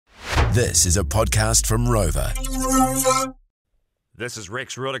This is a podcast from Rover. This is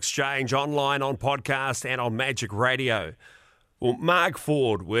Rex Rule Exchange, online, on podcast and on Magic Radio. Well, Marg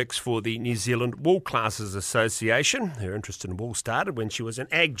Ford works for the New Zealand Wool Classers Association. Her interest in wool started when she was an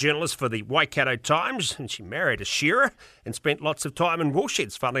ag journalist for the Waikato Times, and she married a shearer and spent lots of time in wool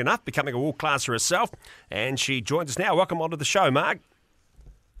sheds, funnily enough, becoming a wool classer herself. And she joins us now. Welcome onto the show, Marg.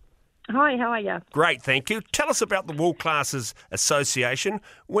 Hi, how are you? Great, thank you. Tell us about the Wool Classers Association.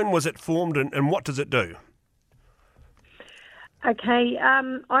 When was it formed and what does it do? Okay,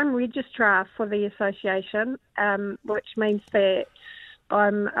 I'm Registrar for the association, which means that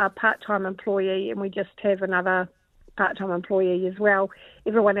I'm a part-time employee and we just have another part-time employee as well.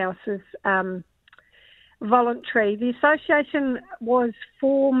 Everyone else is voluntary. The association was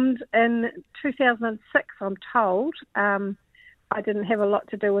formed in 2006, I'm told. I didn't have a lot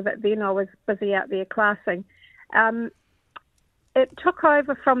to do with it then. I was busy out there classing. It took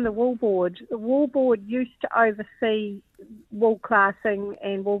over from the Wool Board. The Wool Board used to oversee wool classing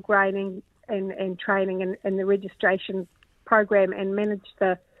and wool grading and training in the registration program and manage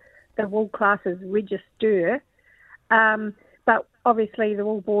the Wool Classers Register. But obviously the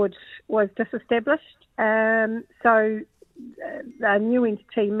Wool Board was disestablished. So the new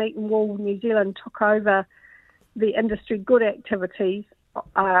entity, Meat and Wool New Zealand, took over the industry good activities,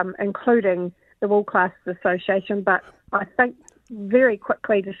 including the Wool Classers Association, but I think very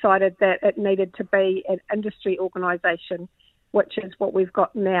quickly decided that it needed to be an industry organisation, which is what we've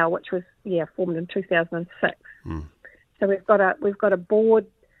got now, which was formed in 2006. So we've got a board,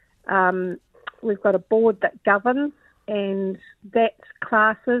 that governs, and that's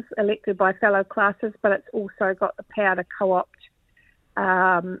classes elected by fellow classes, but it's also got the power to co-opt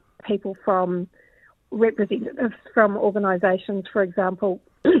people from representatives from organisations. For example,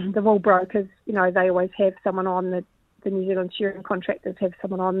 the wool brokers, they always have someone on, the New Zealand Shearing Contractors have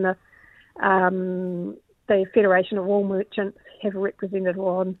someone on, the Federation of Wool Merchants have a representative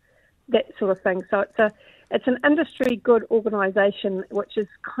on, that sort of thing. So it's an industry good organisation, which is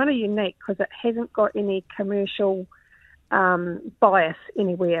kind of unique because it hasn't got any commercial bias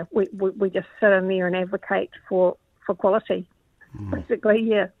anywhere. We just sit in there and advocate for quality, basically,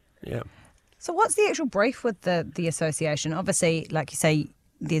 yeah. So what's the actual brief with the association? Obviously, like you say,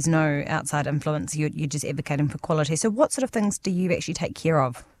 there's no outside influence. You're just advocating for quality. So what sort of things do you actually take care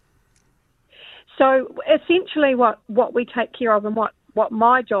of? So essentially what we take care of and what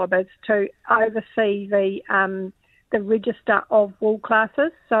my job is to oversee the register of wool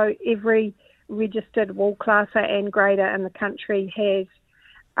classes. So every registered wool classer and grader in the country has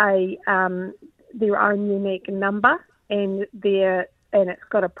their own unique number, and it's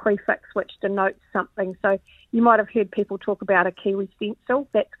got a prefix which denotes something. So you might have heard people talk about a Kiwi stencil.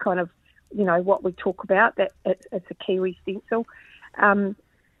 That's kind of, what we talk about, that it's a Kiwi stencil.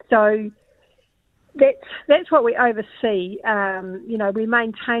 So that's what we oversee. We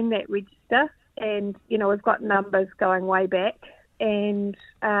maintain that register, and, we've got numbers going way back. And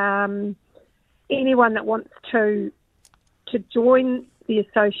anyone that wants to join the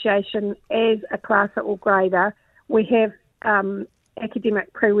association as a classer or grader, we have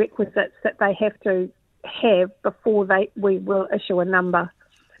academic prerequisites that they have to have before we will issue a number.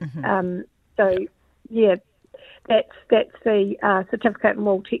 That's the Certificate in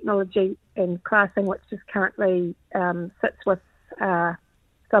Wool Technology and Classing, which is currently sits with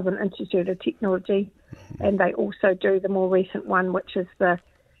Southern Institute of Technology, and they also do the more recent one, which is the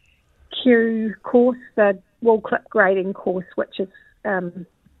Q course, the wool clip grading course, which is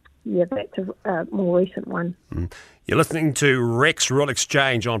that's a more recent one. You're listening to Rex Rule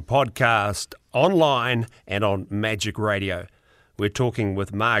Exchange on podcast, online and on Magic Radio. We're talking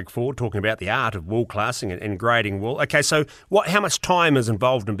with Marg Ford, talking about the art of wool classing and grading wool. Okay, so how much time is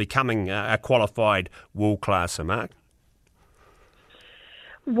involved in becoming a qualified wool classer, Marg?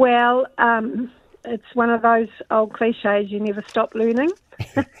 Well, it's one of those old cliches, you never stop learning.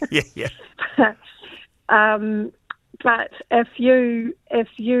 Yeah. But if you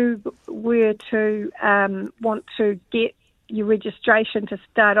were to want to get your registration to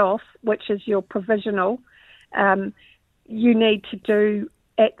start off, which is your provisional, you need to do,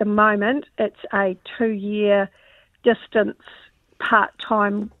 at the moment, it's a 2-year distance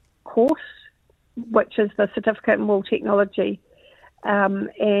part-time course, which is the Certificate in Wool Technology.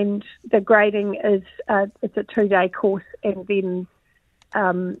 And the grading is it's a 2-day course, and then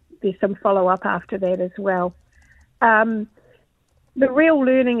there's some follow-up after that as well. The real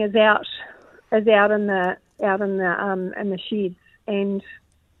learning is out in the sheds, and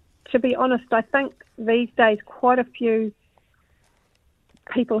to be honest, I think these days quite a few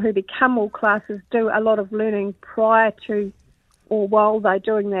people who become wool classers do a lot of learning prior to or while they're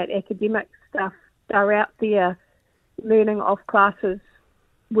doing that academic stuff, they're out there learning off classes,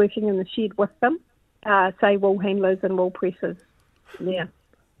 working in the shed with them, say wool handlers and wool pressers. Yeah.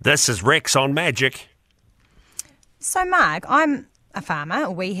 This is Rex on Magic. So, Marg, I'm a farmer.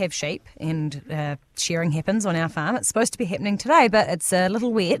 We have sheep and shearing happens on our farm. It's supposed to be happening today, but it's a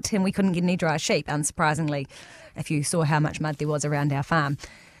little wet and we couldn't get any dry sheep, unsurprisingly, if you saw how much mud there was around our farm.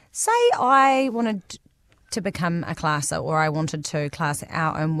 Say I wanted to become a classer, or I wanted to class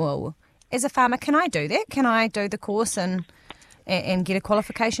our own wool. As a farmer, can I do that? Can I do the course and get a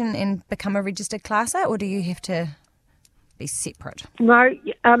qualification and become a registered classer, or do you have to be separate? No,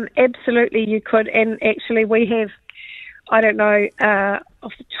 absolutely you could. And actually we have, I don't know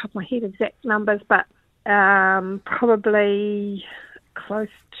off the top of my head exact numbers, but probably close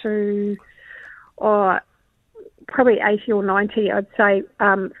to, probably 80 or 90, I'd say,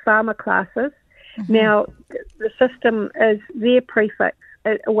 farmer classes. Mm-hmm. Now, the system is their prefix.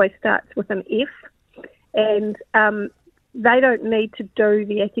 It always starts with an F, and they don't need to do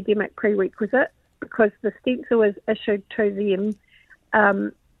the academic prerequisite because the stencil is issued to them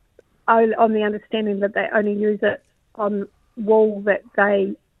on the understanding that they only use it on wool that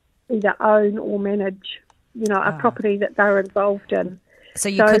they either own or manage, a property that they're involved in. So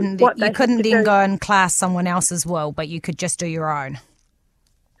you couldn't then go and class someone else's wool, but you could just do your own.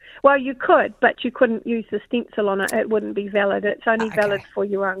 Well, you could, but you couldn't use the stencil on it. It wouldn't be valid. It's only valid for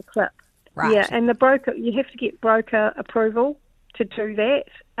your own clip. Right. Yeah, and the broker, you have to get broker approval to do that,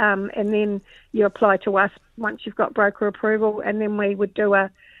 and then you apply to us once you've got broker approval, and then we would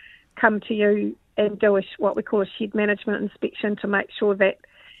come to you and do what we call a shed management inspection to make sure that,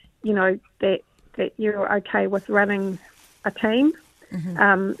 that you're okay with running a team.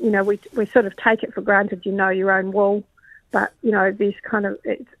 Mm-hmm. We sort of take it for granted, your own wool, but there's kind of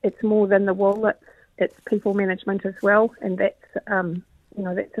it's more than the wool. It's people management as well, and that's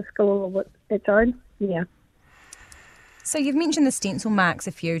that's a skill of its own. Yeah. So you've mentioned the stencil marks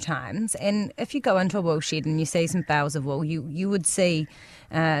a few times, and if you go into a wool shed and you see some bales of wool, you would see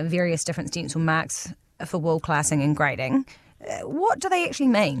various different stencil marks for wool classing and grading. What do they actually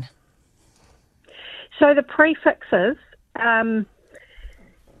mean? So the prefixes.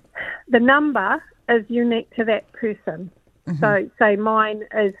 The number is unique to that person. Mm-hmm. So, say mine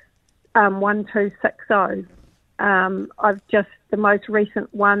is 1260. The most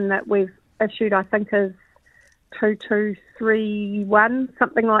recent one that we've issued, I think, is 2231,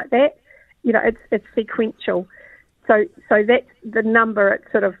 something like that. It's sequential. So that's the number.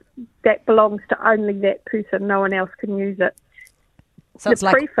 It's sort of that belongs to only that person. No one else can use it. So it's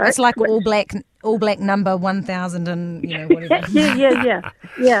like all black number 1000 and whatever.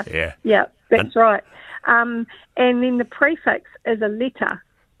 Yeah. That's right. And then the prefix is a letter.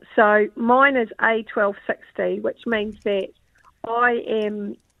 So mine is A1260, which means that I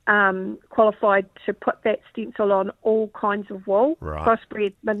am qualified to put that stencil on all kinds of wool, right.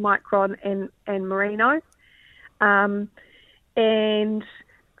 Crossbred, mid-micron, and merino. And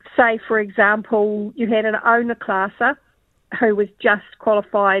say, for example, you had an owner classer who was just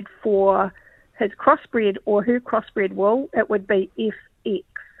qualified for his crossbred or her crossbred wool, it would be FX.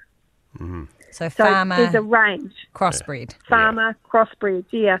 Mm-hmm. So farmer, there's a range. Crossbred. Farmer, crossbred,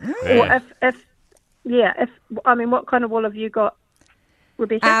 yeah. Or if what kind of wool have you got,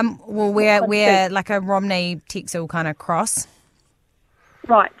 Rebecca? Well, we're like a Romney Texel kind of cross.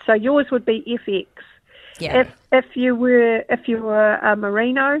 Right, so yours would be FX. Yeah. If you were a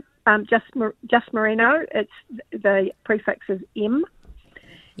merino, just merino, it's the prefix is M.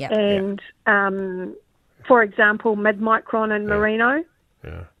 Yeah. And for example, mid-micron and merino,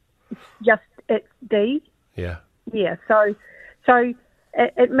 it's D. Yeah. Yeah. So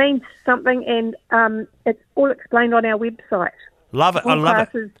it means something, and it's all explained on our website. Love it. I love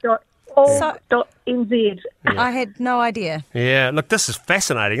it. .nz. Yeah. I had no idea. Yeah, look, this is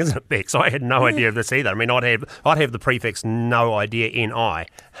fascinating, isn't it, Bex? I had no idea of this either. I mean, I'd have the prefix no idea NI.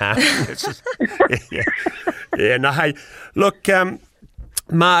 Huh? It's just, yeah. No, hey, look,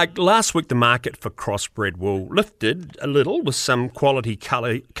 Marg, last week the market for crossbred wool lifted a little with some quality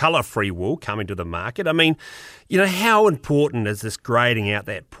colour-free wool coming to the market. I mean, how important is this grading out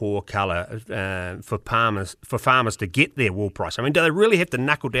that poor colour for farmers to get their wool price? I mean, do they really have to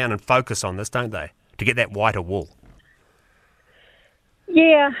knuckle down and focus on this, don't they, to get that whiter wool?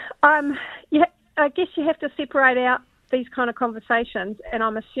 Yeah, I guess you have to separate out these kind of conversations, and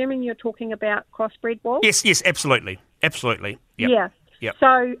I'm assuming you're talking about crossbred wool? Yes, absolutely. Yep. Yeah. Yep.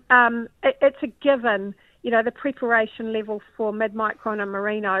 So it's a given, the preparation level for mid-micron and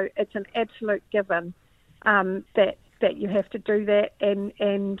merino, it's an absolute given that you have to do that,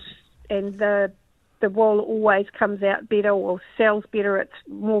 and the the wool always comes out better or sells better. It's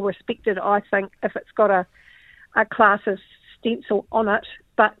more respected, I think, if it's got a class's stencil on it.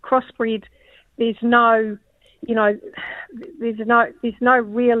 But crossbred, there's no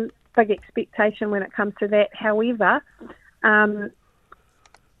real big expectation when it comes to that. However,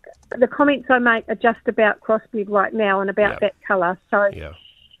 the comments I make are just about crossbred right now and about that colour. So,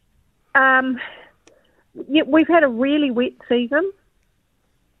 we've had a really wet season,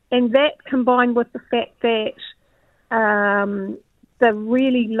 and that combined with the fact that the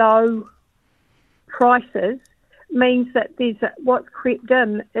really low prices means that what's crept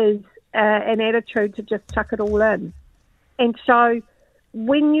in is an attitude to just chuck it all in. And so,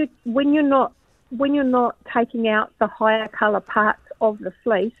 when you're not taking out the higher colour parts of the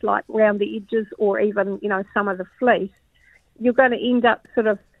fleece, like around the edges or even, some of the fleece, you're going to end up sort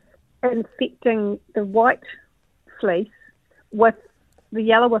of infecting the white fleece with the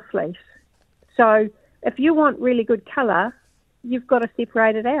yellower fleece. So if you want really good colour, you've got to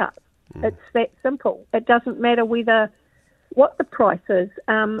separate it out. It's that simple. It doesn't matter what the price is.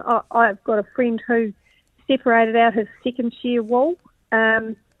 I've got a friend who separated out his second shear wool,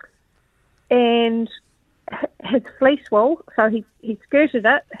 and his fleece wool, so he skirted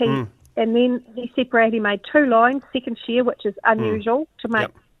it, and then he made two lines, second shear, which is unusual to make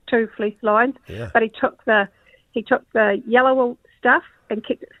two fleece lines, but he took the yellow wool stuff and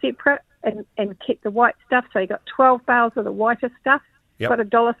kept it separate and kept the white stuff, so he got 12 bales of the whiter stuff, got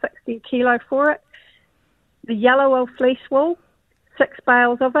 $1.60 a kilo for it. The yellow wool fleece wool, 6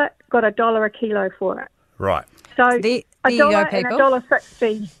 bales of it, got $1 a kilo for it. Right. So there you go, people. And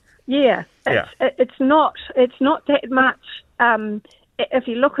 $1.60. Yeah, it's not that much if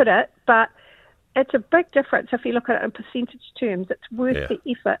you look at it, but it's a big difference if you look at it in percentage terms. It's worth the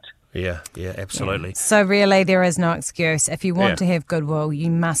effort. Yeah, absolutely. Yeah. So really there is no excuse. If you want to have good wool, you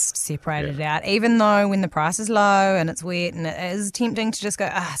must separate it out. Even though when the price is low and it's wet and it is tempting to just go,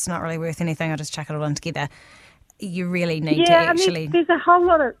 it's not really worth anything, I'll just chuck it all in together. You really need to actually... there's a whole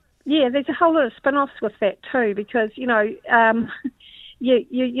lot of spin-offs with that too, because, you're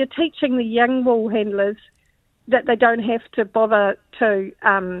teaching the young wool handlers that they don't have to bother to,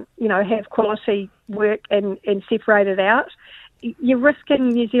 have quality work and separate it out. You're risking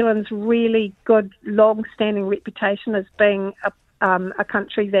New Zealand's really good, long-standing reputation as being a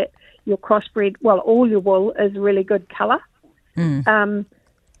country that your crossbred, all your wool is really good colour. Those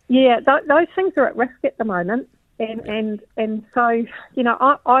things are at risk at the moment, and so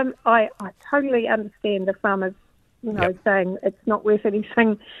I totally understand the farmers, saying it's not worth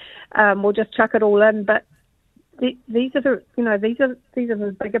anything. We'll just chuck it all in, but these are the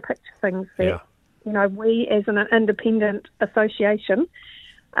bigger picture things that. We as an independent association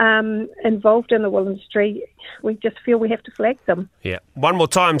involved in the wool industry, we just feel we have to flag them. Yeah. One more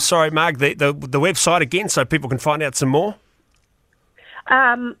time, sorry, Marg, the website again so people can find out some more.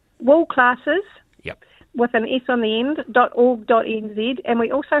 Wool classes with an S on the end, .org.nz, and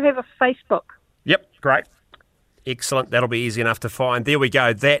we also have a Facebook. Yep, great. Excellent. That'll be easy enough to find. There we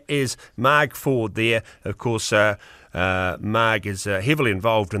go. That is Marg Ford there. Of course, Marg is heavily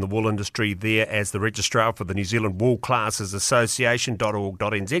involved in the wool industry there as the Registrar for the New Zealand Wool Classes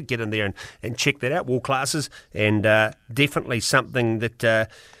Association.org.nz. Get in there and check that out, wool classes, and definitely something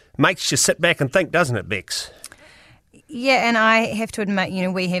that makes you sit back and think, doesn't it, Bex? Yeah, and I have to admit,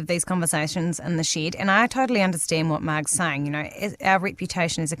 we have these conversations in the shed, and I totally understand what Marg's saying. Our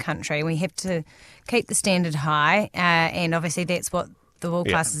reputation as a country, we have to keep the standard high, and obviously that's what the Wool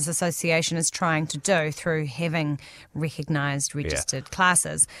Classes Association is trying to do through having recognised, registered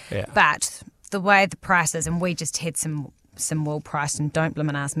classes. Yeah. But the way the prices, and we just had some wool priced, and don't bloom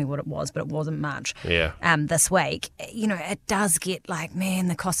and ask me what it was, but it wasn't much. Yeah. This week, it does get like, man,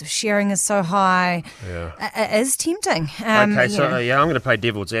 the cost of shearing is so high. Yeah. It is tempting. Okay, so I'm going to play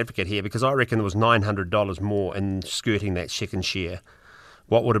devil's advocate here, because I reckon there was $900 more in skirting that second shear.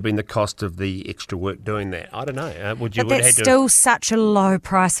 What would have been the cost of the extra work doing that? I don't know. But that's still such a low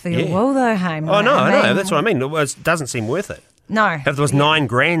price for your wool, though, hey? Oh, no, I know. That's what I mean. It doesn't seem worth it. No. If there was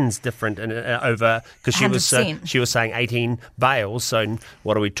 $9,000 different over, because she was saying 18 bales. So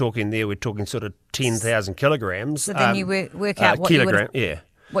what are we talking there? We're talking sort of 10,000 kilograms. So then you work out what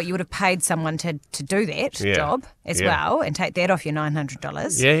what you would have paid someone to do that job as well, and take that off your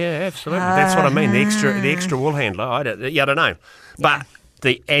 $900. Yeah, absolutely. That's what I mean. The extra wool handler. I don't know, but.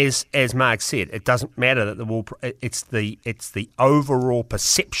 As Marg said, it doesn't matter that the wool. It's the overall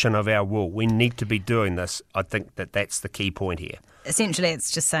perception of our wool. We need to be doing this. I think that's the key point here. Essentially, it's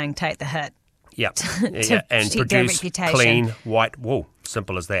just saying take the hit. Yep. And produce clean white wool.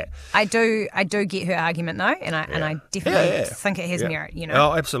 Simple as that. I do get her argument though, and I definitely think it has merit.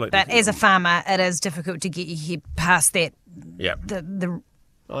 Oh, absolutely. But as a farmer, it is difficult to get your head past that. Yeah. The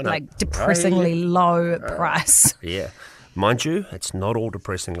I know. like depressingly low price. Yeah. Mind you, it's not all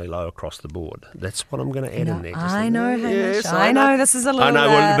depressingly low across the board. That's what I'm going to add in there. I know, Hamish. Yes, I know this is a little. I know,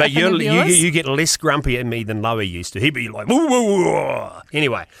 but thing of yours. you get less grumpy at me than Loey used to. He'd be like, woo, woo, woo.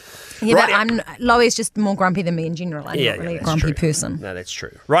 Anyway. Yeah, right, but Loey's just more grumpy than me in general. I'm not really a grumpy person. No, that's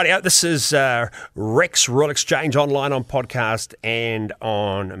true. Rightio, this is Rex Real Exchange online on podcast and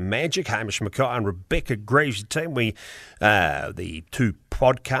on Magic. Hamish McKay and Rebecca Greaves' team. The two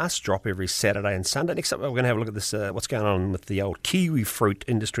podcasts drop every Saturday and Sunday. Next up, we're going to have a look at this. What's going on with the old kiwi fruit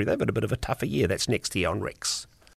industry? They've had a bit of a tougher year. That's next here on Rex.